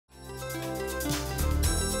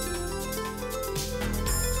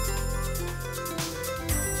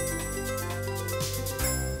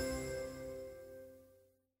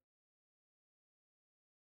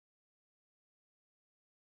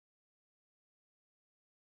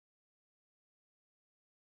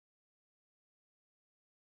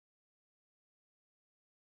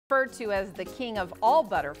Referred to as the king of all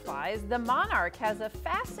butterflies, the monarch has a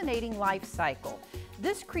fascinating life cycle.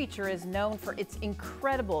 This creature is known for its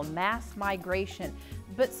incredible mass migration,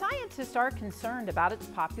 but scientists are concerned about its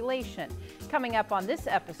population. Coming up on this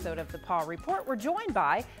episode of the Paw Report, we're joined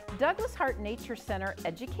by Douglas-Hart Nature Center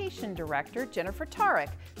Education Director Jennifer Tariq,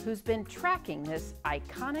 who's been tracking this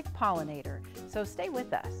iconic pollinator. So stay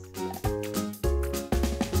with us.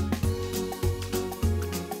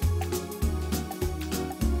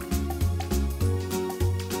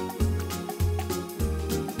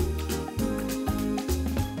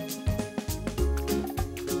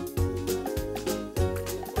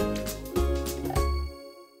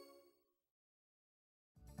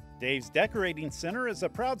 Dave's Decorating Center is a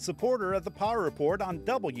proud supporter of the Paw Report on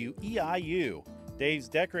WEIU. Dave's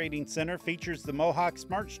Decorating Center features the Mohawk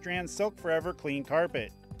Smart Strand Silk Forever Clean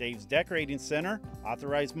Carpet. Dave's Decorating Center,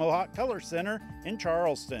 authorized Mohawk Color Center in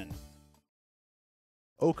Charleston.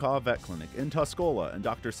 Okaw Vet Clinic in Tuscola and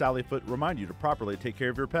Dr. Sally Foote remind you to properly take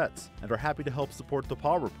care of your pets and are happy to help support the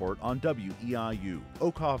Paw Report on WEIU.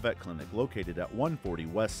 Okaw Vet Clinic, located at 140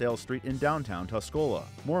 West Sale Street in downtown Tuscola.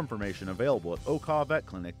 More information available at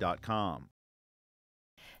okawvetclinic.com.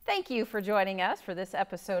 Thank you for joining us for this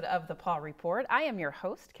episode of the Paw Report. I am your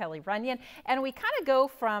host, Kelly Runyon, and we kind of go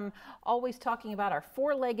from always talking about our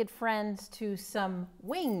four-legged friends to some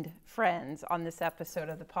winged friends on this episode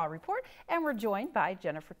of the Paw Report, and we're joined by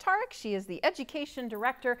Jennifer Tariq. She is the Education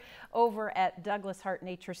Director over at Douglas-Hart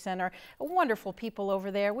Nature Center. Wonderful people over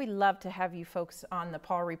there. We love to have you folks on the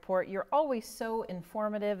Paw Report. You're always so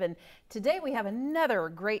informative, and today we have another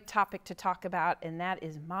great topic to talk about, and that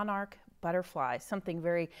is monarch butterflies, something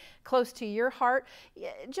very close to your heart.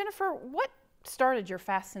 Jennifer, what started your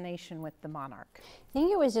fascination with the monarch? I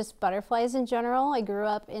think it was just butterflies in general. I grew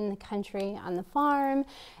up in the country on the farm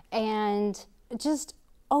and just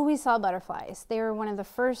always saw butterflies. They were one of the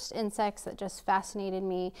first insects that just fascinated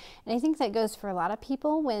me. And I think that goes for a lot of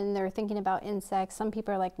people when they're thinking about insects. Some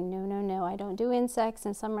people are like, no, I don't do insects.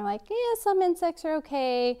 And some are like, yeah, some insects are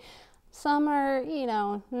okay. Some are,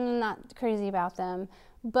 not crazy about them.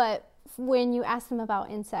 But when you ask them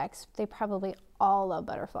about insects, they probably all love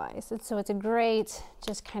butterflies. And so it's a great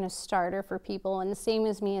just kind of starter for people. And the same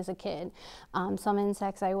as me as a kid. Some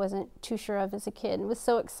insects I wasn't too sure of as a kid and was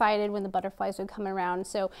so excited when the butterflies would come around.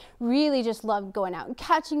 So really just loved going out and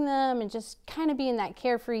catching them and just kind of being that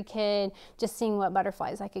carefree kid, just seeing what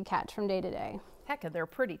butterflies I could catch from day to day. Heck, they're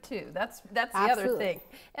pretty too. That's the other thing.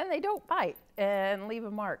 And they don't bite and leave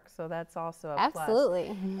a mark. So that's also a plus. Absolutely.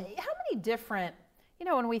 How many different,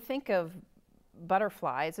 when we think of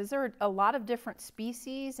butterflies, is there a lot of different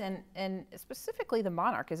species and specifically the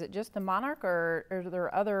monarch? Is it just the monarch or are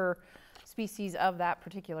there other species of that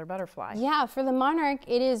particular butterfly? Yeah, for the monarch,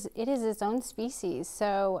 it is its own species.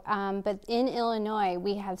 So, but in Illinois,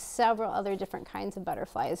 we have several other different kinds of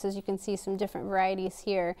butterflies. As you can see, some different varieties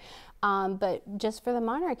here. But just for the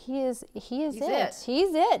monarch, he's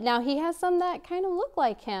it. Now, he has some that kind of look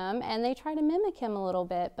like him, and they try to mimic him a little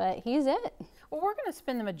bit, but he's it. Well, we're going to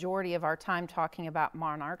spend the majority of our time talking about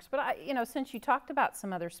monarchs, but since you talked about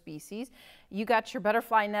some other species, you got your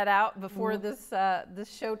butterfly net out before this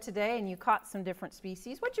show today, and you caught some different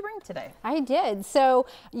species. What'd you bring today? I did. So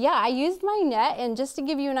yeah, I used my net, and just to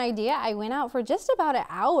give you an idea, I went out for just about an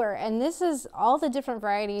hour, and this is all the different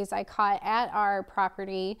varieties I caught at our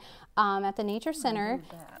property at the Nature Center.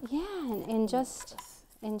 Yeah, in just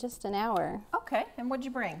an hour. Okay, and what'd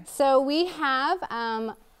you bring? So we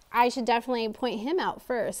have. I should definitely point him out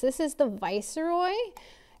first. This is the Viceroy,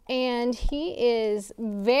 and he is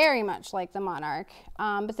very much like the monarch,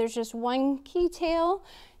 but there's just one key tail.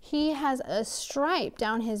 He has a stripe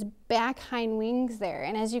down his back hind wings there,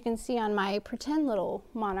 and as you can see on my pretend little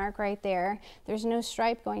monarch right there, there's no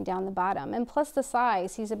stripe going down the bottom. And plus the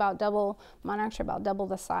size, monarchs are about double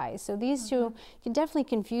the size. So these two, you can definitely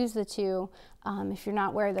confuse the two if you're not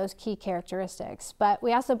aware of those key characteristics. But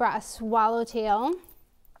we also brought a swallowtail.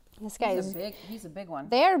 This guy he's a big one.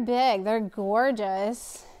 They're big, they're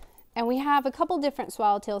gorgeous. And we have a couple different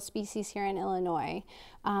swallowtail species here in Illinois.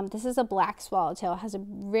 This is a black swallowtail. It has a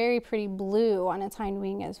very pretty blue on its hind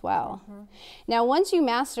wing as well. Now, once you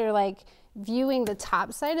master viewing the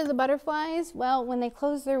top side of the butterflies, well, when they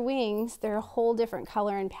close their wings, they're a whole different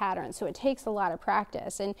color and pattern. So it takes a lot of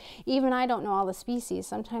practice. And even I don't know all the species.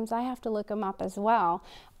 Sometimes I have to look them up as well.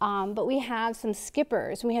 But we have some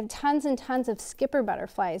skippers. We have tons and tons of skipper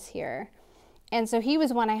butterflies here. And so he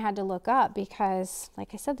was one I had to look up because,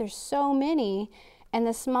 like I said, there's so many. And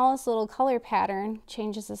the smallest little color pattern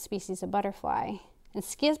changes the species of butterfly. And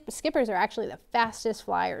skippers are actually the fastest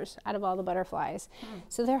flyers out of all the butterflies.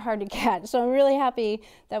 So they're hard to catch. So I'm really happy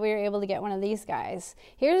that we were able to get one of these guys.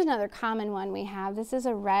 Here's another common one we have. This is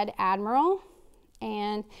a red admiral.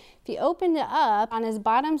 And if you open it up, on his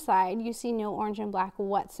bottom side, you see no orange and black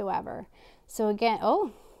whatsoever. So again,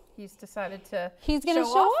 oh. He's decided to He's going to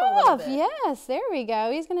show off. Yes, there we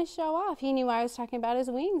go. He's going to show off. He knew I was talking about his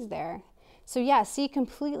wings there. So yeah, see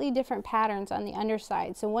completely different patterns on the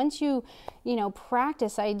underside. So once you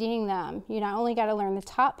practice IDing them, you not only got to learn the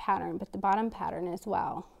top pattern, but the bottom pattern as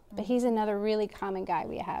well. But he's another really common guy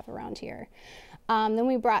we have around here. Then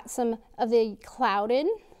we brought some of the clouded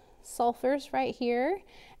sulfurs right here.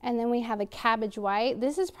 And then we have a cabbage white.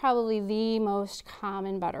 This is probably the most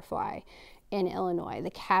common butterfly in Illinois,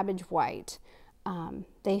 the cabbage white.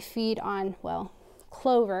 They feed on, well,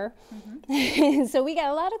 clover. So we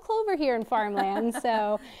got a lot of clover here in farmland.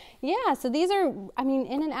 So yeah, so these are, I mean,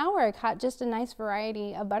 in an hour I caught just a nice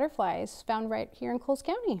variety of butterflies found right here in Coles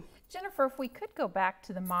County. Jennifer, if we could go back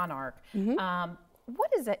to the monarch, what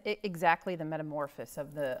is exactly the metamorphosis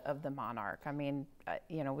of the monarch? I mean,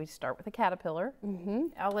 we start with a caterpillar.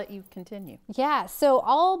 I'll let you continue. Yeah, so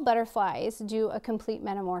all butterflies do a complete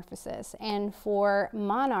metamorphosis, and for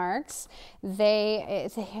monarchs,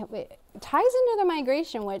 it ties into their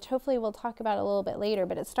migration, which hopefully we'll talk about a little bit later,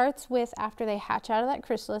 but it starts with after they hatch out of that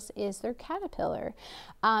chrysalis is their caterpillar.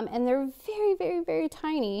 And they're very, very, very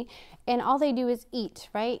tiny, and all they do is eat,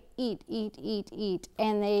 right? Eat, eat, eat, eat,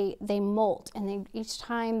 and they molt, and each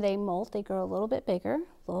time they molt, they grow a little bit bigger,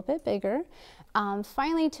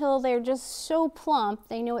 finally till they're just so plump,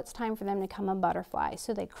 they know it's time for them to become a butterfly.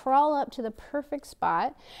 So they crawl up to the perfect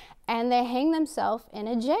spot, and they hang themselves in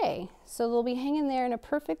a J. So they'll be hanging there in a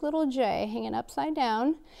perfect little J, hanging upside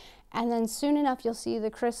down, and then soon enough you'll see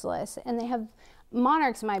the chrysalis. And they have,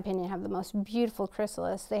 monarchs in my opinion, have the most beautiful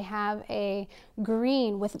chrysalis. They have a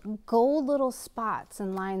green with gold little spots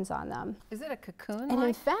and lines on them. Is it a cocoon? And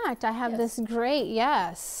in fact, I have this great,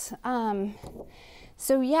 yes.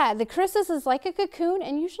 So yeah, the chrysalis is like a cocoon,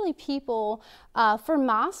 and usually people, for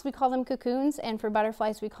moths, we call them cocoons, and for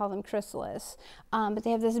butterflies, we call them chrysalis. But they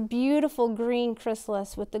have this beautiful green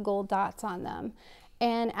chrysalis with the gold dots on them.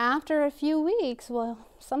 And after a few weeks, well,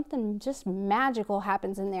 something just magical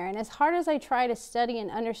happens in there. And as hard as I try to study and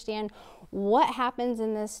understand what happens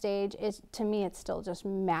in this stage, to me, it's still just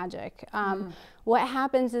magic. What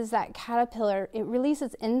happens is that caterpillar, it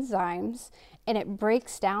releases enzymes, and it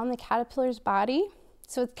breaks down the caterpillar's body.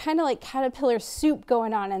 So it's kind of like caterpillar soup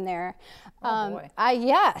going on in there. Oh boy.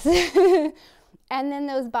 Yes. And then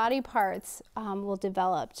those body parts will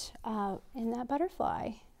develop in that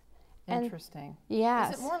butterfly. Interesting.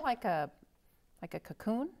 Yes. Is it more like a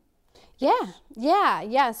cocoon?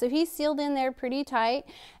 Yeah. So he's sealed in there pretty tight.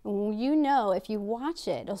 And if you watch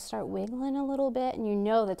it, it'll start wiggling a little bit, and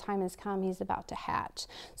the time has come, he's about to hatch.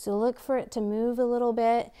 So look for it to move a little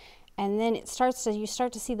bit. And then you start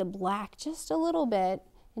to see the black just a little bit,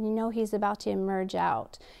 and he's about to emerge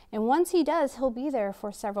out. And once he does, he'll be there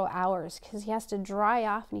for several hours because he has to dry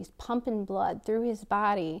off, and he's pumping blood through his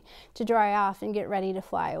body to dry off and get ready to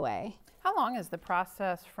fly away. How long is the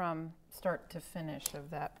process from start to finish of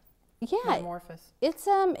that metamorphosis? It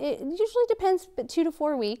usually depends, but 2 to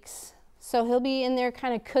 4 weeks. So he'll be in there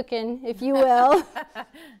kind of cooking, if you will.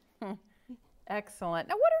 Excellent.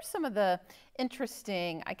 Now, what are some of the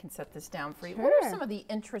interesting, I can set this down for you. Sure. What are some of the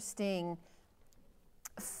interesting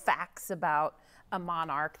facts about a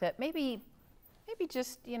monarch that maybe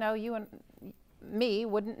just, you and me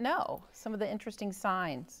wouldn't know? Some of the interesting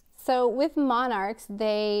signs. So with monarchs,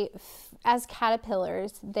 as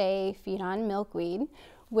caterpillars, they feed on milkweed,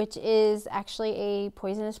 which is actually a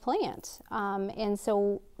poisonous plant. And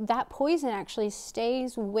so that poison actually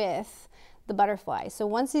stays with the butterfly. So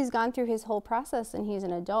once he's gone through his whole process and he's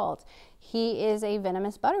an adult, he is a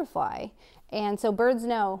venomous butterfly. And so birds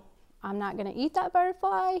know, I'm not going to eat that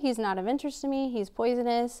butterfly. He's not of interest to me. He's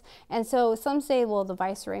poisonous. And so some say, well, the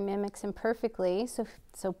viceroy mimics him perfectly,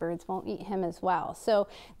 so birds won't eat him as well. So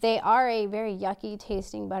they are a very yucky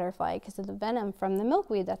tasting butterfly because of the venom from the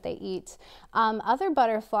milkweed that they eat. Other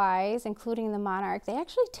butterflies, including the monarch, they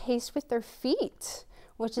actually taste with their feet,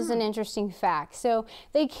 which is an interesting fact. So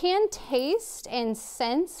they can taste and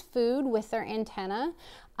sense food with their antenna,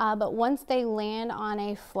 but once they land on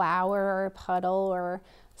a flower or a puddle or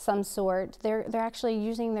some sort, they're actually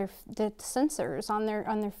using the sensors on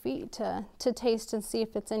their feet to taste and see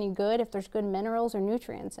if it's any good, if there's good minerals or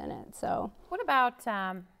nutrients in it. So what about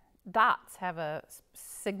dots have a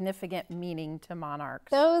significant meaning to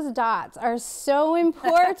monarchs. Those dots are so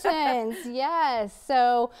important. Yes.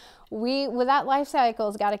 So with that life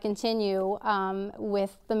cycle's got to continue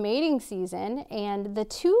with the mating season, and the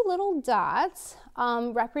two little dots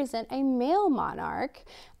represent a male monarch.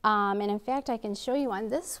 And in fact, I can show you on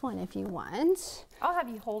this one if you want. I'll have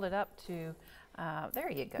you hold it up to,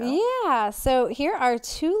 there you go. Yeah, so here are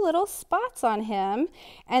two little spots on him,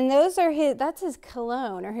 and those are that's his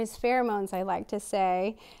cologne, or his pheromones, I like to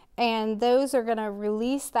say. And those are gonna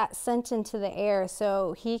release that scent into the air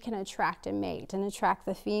so he can attract a mate and attract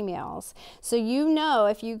the females. So you know,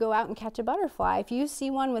 if you go out and catch a butterfly, if you see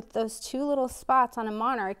one with those two little spots on a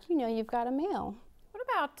monarch, you know you've got a male. What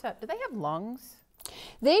about, do they have lungs?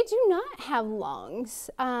 They do not have lungs.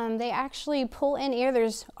 They actually pull in air.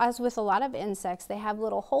 There's, as with a lot of insects, they have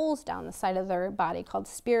little holes down the side of their body called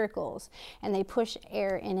spiracles, and they push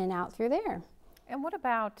air in and out through there. And what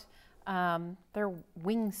about their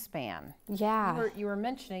wingspan? Yeah. You were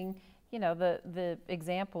mentioning, you know, the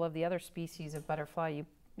example of the other species of butterfly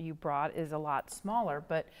you brought is a lot smaller,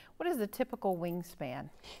 but what is the typical wingspan?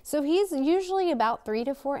 So he's usually about 3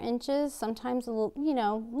 to 4 inches, sometimes a little, you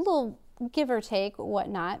know, a little give or take,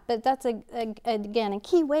 whatnot. But that's again a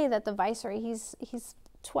key way that the viceroy, he's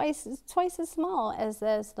twice as small as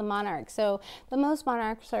the monarch. So the most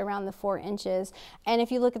monarchs are around the 4 inches, and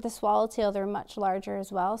if you look at the swallowtail, they're much larger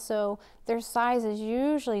as well. So their size is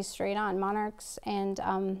usually straight on. Monarchs and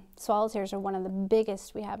swallowtails are one of the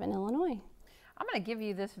biggest we have in Illinois. I'm going to give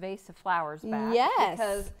you this vase of flowers back. Yes.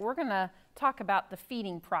 Because we're going to talk about the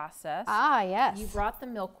feeding process. Ah, yes. You brought the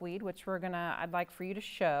milkweed, which I'd like for you to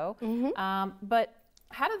show. Mm-hmm. But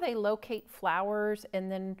how do they locate flowers?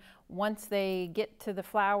 And then once they get to the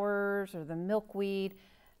flowers or the milkweed,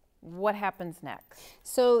 what happens next?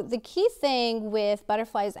 So the key thing with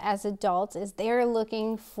butterflies as adults is they're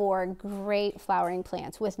looking for great flowering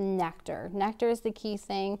plants with nectar. Nectar is the key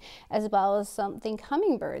thing, as well as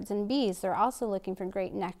hummingbirds and bees. They're also looking for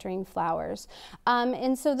great nectaring flowers.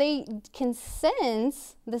 And so they can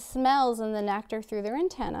sense the smells and the nectar through their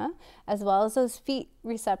antenna, as well as those feet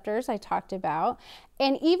receptors I talked about.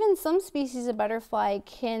 And even some species of butterfly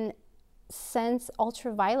can sense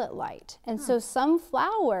ultraviolet light, and so some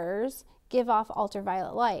flowers give off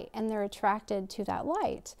ultraviolet light and they're attracted to that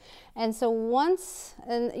light. And so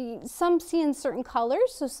some see in certain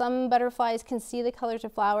colors, so some butterflies can see the colors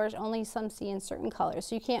of flowers, only some see in certain colors,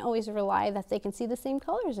 so you can't always rely that they can see the same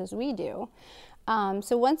colors as we do.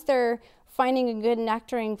 So once they're finding a good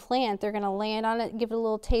nectaring plant, they're going to land on it, give it a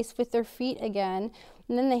little taste with their feet again,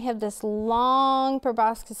 and then they have this long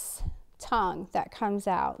proboscis tongue that comes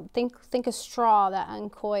out. Think a straw that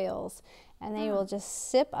uncoils, and they will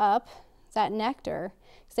just sip up that nectar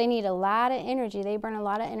because they need a lot of energy. They burn a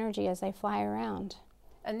lot of energy as they fly around.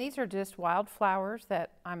 And these are just wildflowers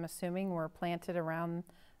that I'm assuming were planted around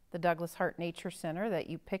the Douglas-Hart Nature Center that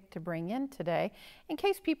you picked to bring in today. In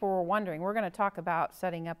case people were wondering, we're going to talk about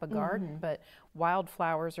setting up a garden, but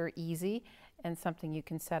wildflowers are easy and something you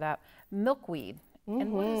can set up. Milkweed.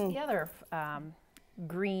 And what is the other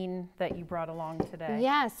green that you brought along today?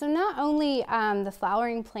 Yeah, so not only the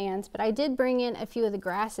flowering plants, but I did bring in a few of the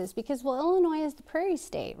grasses because, well, Illinois is the prairie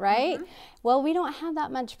state, right? Well, we don't have that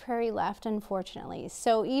much prairie left, unfortunately.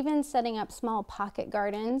 So even setting up small pocket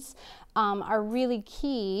gardens are really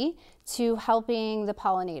key to helping the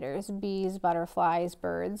pollinators, bees, butterflies,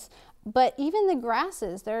 birds. But even the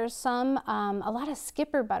grasses, there's a lot of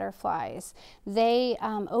skipper butterflies. They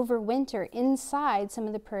overwinter inside some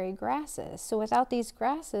of the prairie grasses. So without these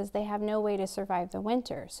grasses, they have no way to survive the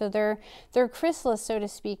winter. So their chrysalis, so to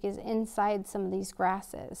speak, is inside some of these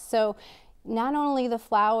grasses. So not only the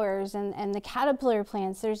flowers and the caterpillar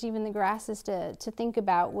plants, there's even the grasses to think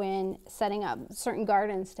about when setting up certain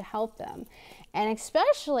gardens to help them. And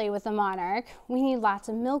especially with the monarch, we need lots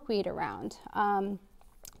of milkweed around.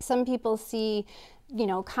 Some people see, you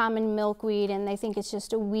know, common milkweed and they think it's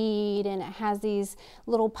just a weed and it has these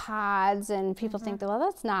little pods, and people think that, well,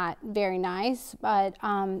 that's not very nice. But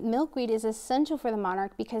milkweed is essential for the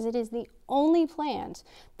monarch because it is the only plant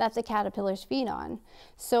that the caterpillars feed on.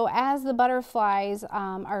 So as the butterflies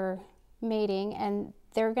are mating, and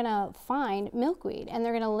they're going to find milkweed and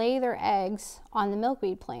they're going to lay their eggs on the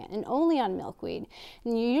milkweed plant and only on milkweed.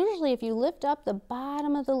 And usually if you lift up the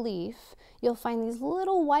bottom of the leaf, you'll find these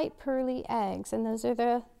little white pearly eggs, and those are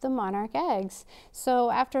the monarch eggs.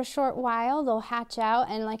 So after a short while, they'll hatch out,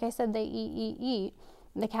 and like I said, they eat.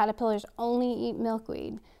 The caterpillars only eat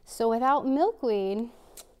milkweed. So without milkweed,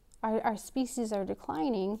 our species are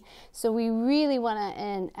declining. So we really want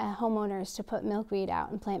homeowners to put milkweed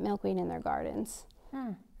out and plant milkweed in their gardens.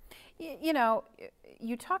 You know,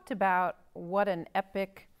 you talked about what an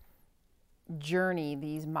epic journey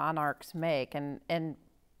these monarchs make, and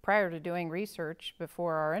prior to doing research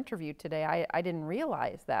before our interview today, I didn't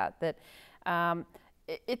realize that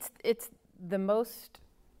it's the most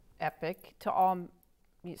epic to all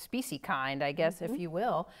species kind, I guess, if you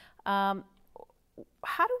will. How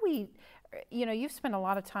do we, you know, you've spent a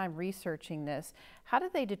lot of time researching this. How do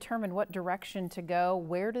they determine what direction to go?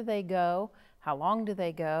 Where do they go? How long do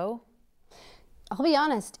they go? I'll be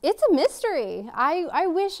honest, it's a mystery. I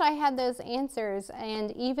wish I had those answers.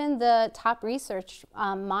 And even the top research,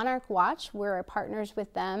 Monarch Watch, we're partners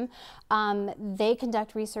with them. They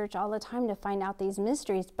conduct research all the time to find out these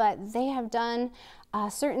mysteries, but they have done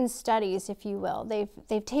certain studies, if you will.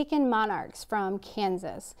 They've taken monarchs from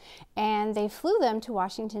Kansas and they flew them to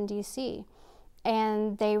Washington, D.C.,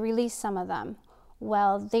 and they released some of them.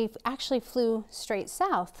 Well, they actually flew straight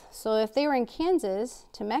south. So if they were in Kansas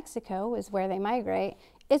to Mexico is where they migrate,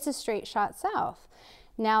 it's a straight shot south.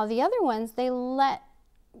 Now the other ones, they let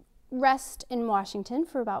rest in Washington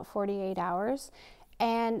for about 48 hours,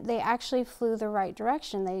 and they actually flew the right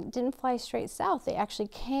direction. They didn't fly straight south. They actually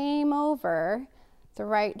came over the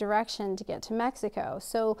right direction to get to Mexico.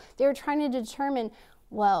 So they were trying to determine,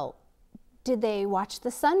 well, did they watch the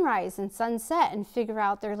sunrise and sunset and figure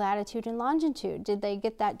out their latitude and longitude? Did they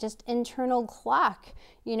get that just internal clock,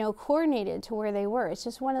 you know, coordinated to where they were? It's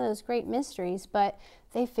just one of those great mysteries, but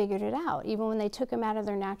they figured it out. Even when they took them out of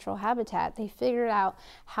their natural habitat, they figured out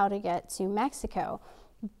how to get to Mexico.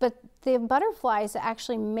 But the butterflies that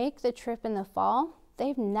actually make the trip in the fall,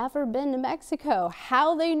 they've never been to Mexico.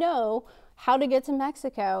 How they know how to get to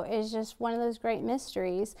Mexico is just one of those great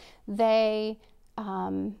mysteries. The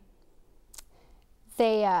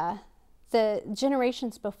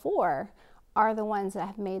generations before are the ones that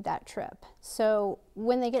have made that trip. So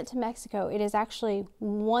when they get to Mexico, it is actually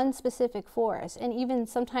one specific forest, and even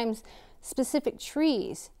sometimes specific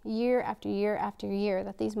trees year after year after year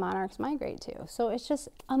that these monarchs migrate to. So it's just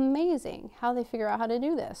amazing how they figure out how to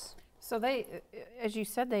do this. So they, as you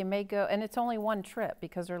said, they may go, and it's only one trip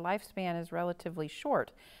because their lifespan is relatively short,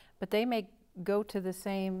 but they may go to the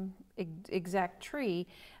same exact tree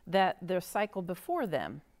that their cycle before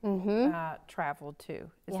them traveled to.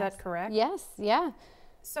 Is that correct? Yes, yeah.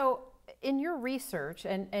 So in your research,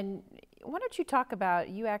 and why don't you talk about,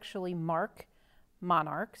 you actually mark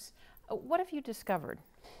monarchs. What have you discovered?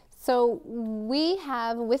 So we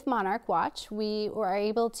have, with Monarch Watch, we were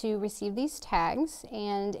able to receive these tags,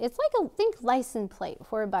 and it's like a, think license plate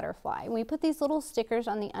for a butterfly. We put these little stickers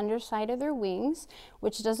on the underside of their wings,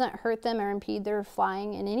 which doesn't hurt them or impede their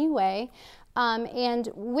flying in any way. And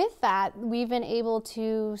with that, we've been able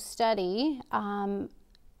to study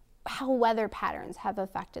how weather patterns have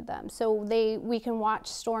affected them. So we can watch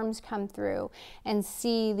storms come through and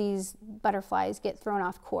see these butterflies get thrown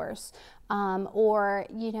off course. Or,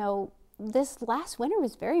 you know, this last winter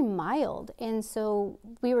was very mild, and so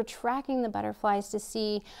we were tracking the butterflies to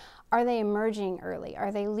see, are they emerging early?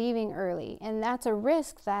 Are they leaving early? And that's a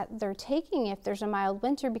risk that they're taking if there's a mild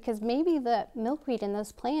winter, because maybe the milkweed in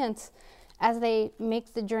those plants, as they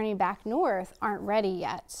make the journey back north, aren't ready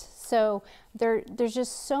yet. So there's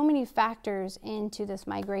just so many factors into this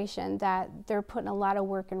migration that they're putting a lot of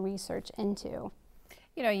work and research into.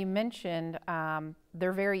 You know, you mentioned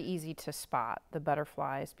they're very easy to spot, the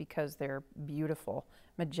butterflies, because they're beautiful,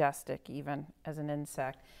 majestic even as an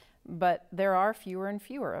insect, but there are fewer and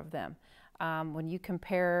fewer of them. When you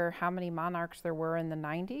compare how many monarchs there were in the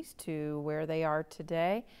 90s to where they are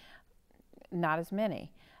today, not as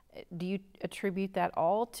many. Do you attribute that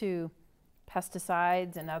all to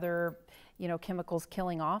pesticides and other, you know, chemicals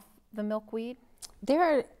killing off the milkweed? There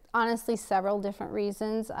are honestly several different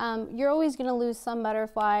reasons. You're always going to lose some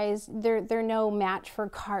butterflies. They're no match for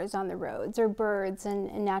cars on the roads or birds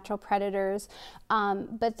and natural predators.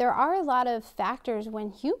 But there are a lot of factors when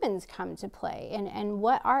humans come to play, and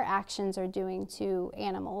what our actions are doing to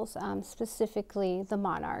animals, specifically the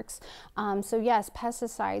monarchs. So yes,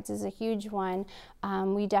 pesticides is a huge one.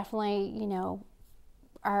 We definitely, you know,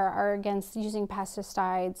 are against using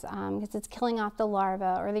pesticides because it's killing off the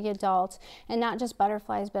larva or the adult, and not just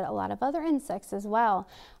butterflies, but a lot of other insects as well.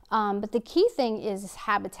 But the key thing is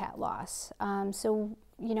habitat loss. So,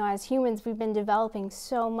 you know, as humans, we've been developing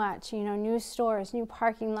so much, you know, new stores, new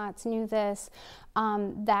parking lots, new this,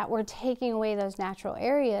 that we're taking away those natural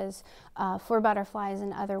areas for butterflies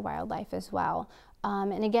and other wildlife as well.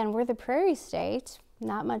 And again, we're the prairie state,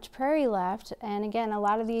 not much prairie left. And again, a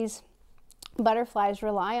lot of these butterflies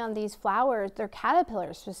rely on these flowers, they're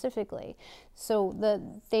caterpillars specifically. So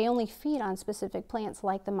they only feed on specific plants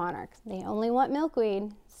like the monarch. They only want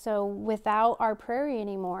milkweed, So without our prairie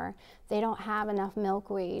anymore, they don't have enough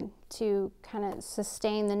milkweed to kind of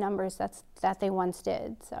sustain the numbers that they once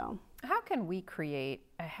did. So how can we create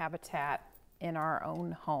a habitat in our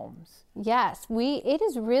own homes? Yes, it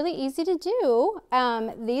is really easy to do.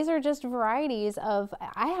 These are just varieties of,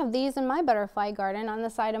 I have these in my butterfly garden on the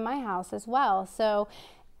side of my house as well. So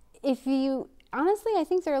honestly, I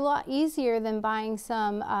think they're a lot easier than buying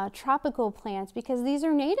some tropical plants, because these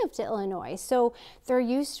are native to Illinois. So they're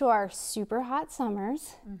used to our super hot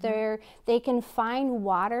summers. They can find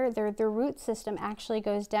water. Their root system actually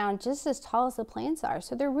goes down just as tall as the plants are.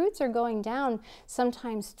 So their roots are going down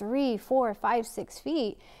sometimes 3, 4, 5, 6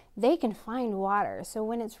 feet. They can find water. So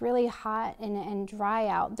when it's really hot and dry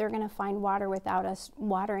out, they're going to find water without us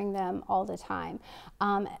watering them all the time.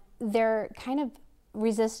 They're kind of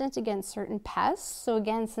resistant against certain pests. So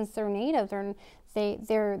again, since they're native,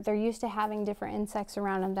 they're used to having different insects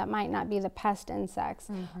around them that might not be the pest insects.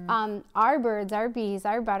 Our birds, our bees,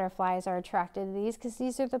 our butterflies are attracted to these because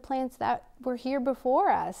these are the plants that were here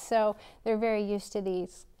before us. So they're very used to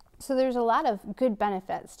these. So there's a lot of good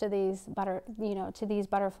benefits to these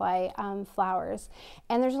butterfly flowers,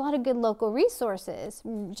 and there's a lot of good local resources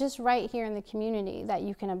just right here in the community that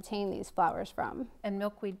you can obtain these flowers from. And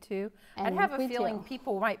milkweed too. And I'd have a milkweed feeling too.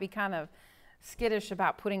 people might be kind of skittish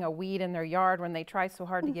about putting a weed in their yard when they try so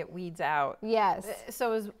hard to get weeds out. Yes.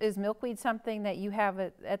 So is milkweed something that you have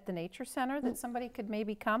at the nature center that somebody could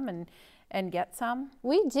maybe come and get some?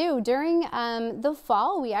 We do. During the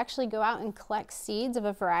fall, we actually go out and collect seeds of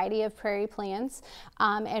a variety of prairie plants,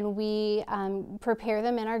 and we prepare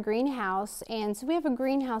them in our greenhouse. And so we have a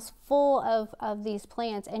greenhouse full of these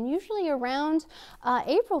plants. And usually around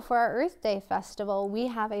April for our Earth Day festival, we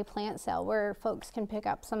have a plant sale where folks can pick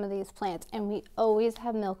up some of these plants, and we always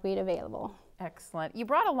have milkweed available. Excellent. You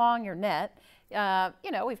brought along your net.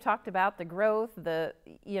 We've talked about the growth, the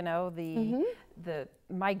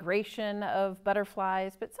migration of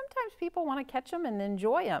butterflies, but sometimes people want to catch them and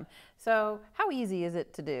enjoy them. So how easy is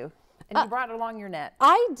it to do? And you brought along your net.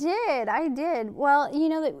 I did. Well,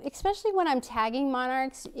 especially when I'm tagging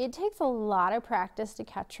monarchs, it takes a lot of practice to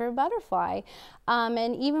capture a butterfly.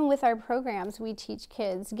 And even with our programs, we teach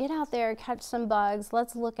kids, get out there, catch some bugs,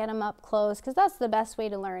 let's look at them up close, because that's the best way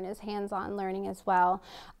to learn, is hands-on learning as well.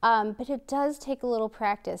 But it does take a little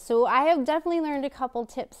practice. So I have definitely learned a couple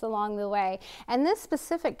tips along the way. And this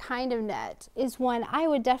specific kind of net is one I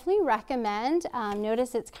would definitely recommend.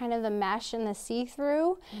 Notice it's kind of the mesh and the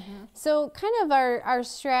see-through. So kind of our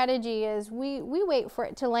strategy is we wait for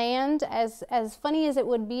it to land. As funny as it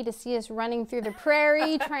would be to see us running through the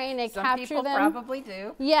prairie trying to capture them. Some people probably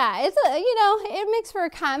do. Yeah, it makes for a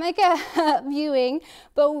comic viewing,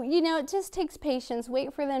 but it just takes patience.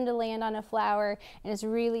 Wait for them to land on a flower, and it's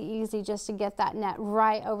really easy just to get that net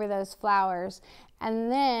right over those flowers.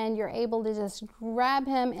 And then you're able to just grab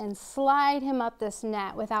him and slide him up this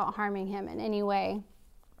net without harming him in any way.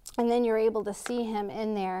 And then you're able to see him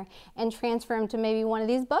in there and transfer him to maybe one of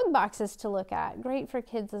these bug boxes to look at. Great for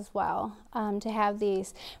kids as well to have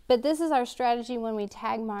these. But this is our strategy when we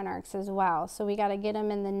tag monarchs as well. So we got to get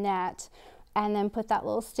him in the net and then put that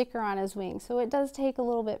little sticker on his wing. So it does take a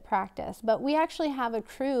little bit practice. But we actually have a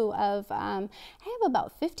crew of, I have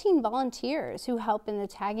about 15 volunteers who help in the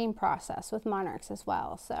tagging process with monarchs as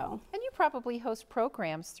well. So. And you probably host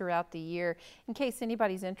programs throughout the year in case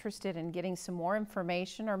anybody's interested in getting some more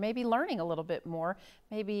information or maybe learning a little bit more,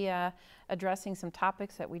 maybe addressing some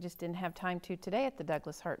topics that we just didn't have time to today at the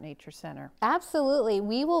Douglas-Hart Nature Center. Absolutely.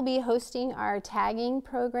 We will be hosting our tagging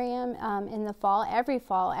program in the fall, every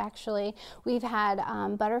fall actually. We've had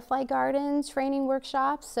butterfly garden training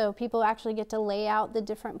workshops, so people actually get to lay out the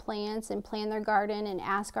different plants and plan their garden and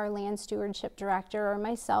ask our land stewardship director or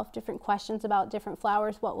myself different questions about different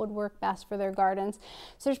flowers, what would work best for their gardens.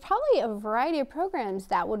 So there's probably a variety of programs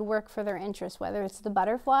that would work for their interests, whether it's the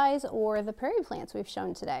butterflies or the prairie plants we've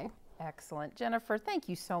shown today. Excellent. Jennifer, thank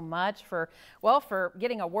you so much for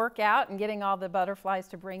getting a workout and getting all the butterflies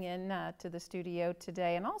to bring in to the studio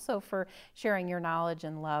today, and also for sharing your knowledge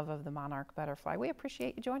and love of the monarch butterfly. We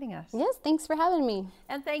appreciate you joining us. Yes, thanks for having me.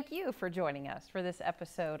 And thank you for joining us for this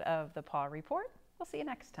episode of the Paw Report. We'll see you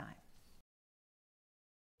next time.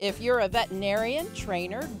 If you're a veterinarian,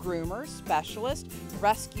 trainer, groomer, specialist,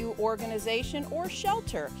 rescue organization, or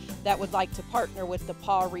shelter that would like to partner with the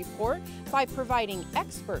Paw Report by providing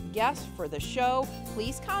expert guests for the show,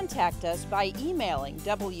 please contact us by emailing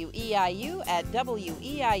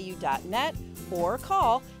weiu@weiu.net or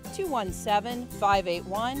call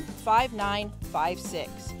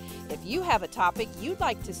 217-581-5956. If you have a topic you'd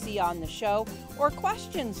like to see on the show or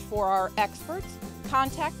questions for our experts,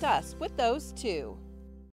 contact us with those too.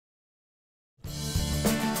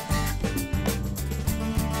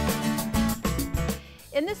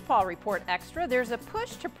 In this Paul Report Extra, there's a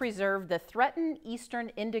push to preserve the threatened eastern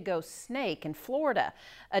indigo snake in Florida.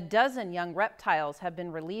 A dozen young reptiles have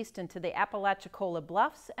been released into the Apalachicola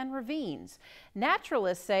bluffs and ravines.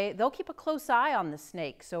 Naturalists say they'll keep a close eye on the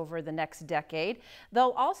snakes over the next decade. They'll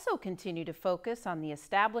also continue to focus on the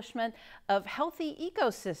establishment of healthy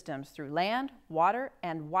ecosystems through land, water,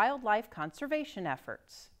 and wildlife conservation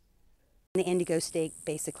efforts. The indigo snake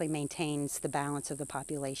basically maintains the balance of the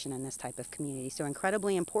population in this type of community. So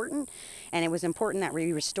incredibly important, and it was important that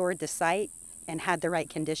we restored the site and had the right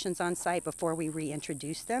conditions on site before we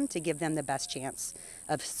reintroduced them to give them the best chance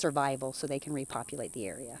of survival so they can repopulate the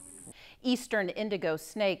area. Eastern indigo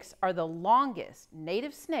snakes are the longest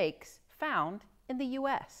native snakes found in the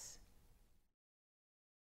U.S.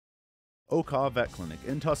 Okaw Vet Clinic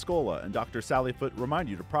in Tuscola and Dr. Sally Foote remind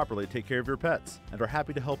you to properly take care of your pets and are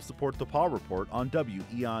happy to help support the Paul Report on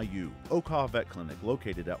WEIU. Okaw Vet Clinic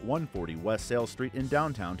located at 140 West Sale Street in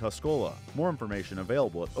downtown Tuscola. More information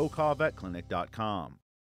available at okawvetclinic.com.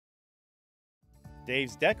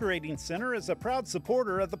 Dave's Decorating Center is a proud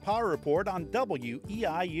supporter of the Power Report on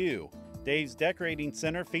WEIU. Dave's Decorating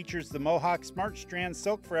Center features the Mohawk Smart Strand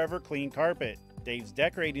Silk Forever Clean Carpet. Dave's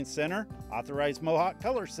Decorating Center, authorized Mohawk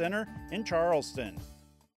Color Center in Charleston.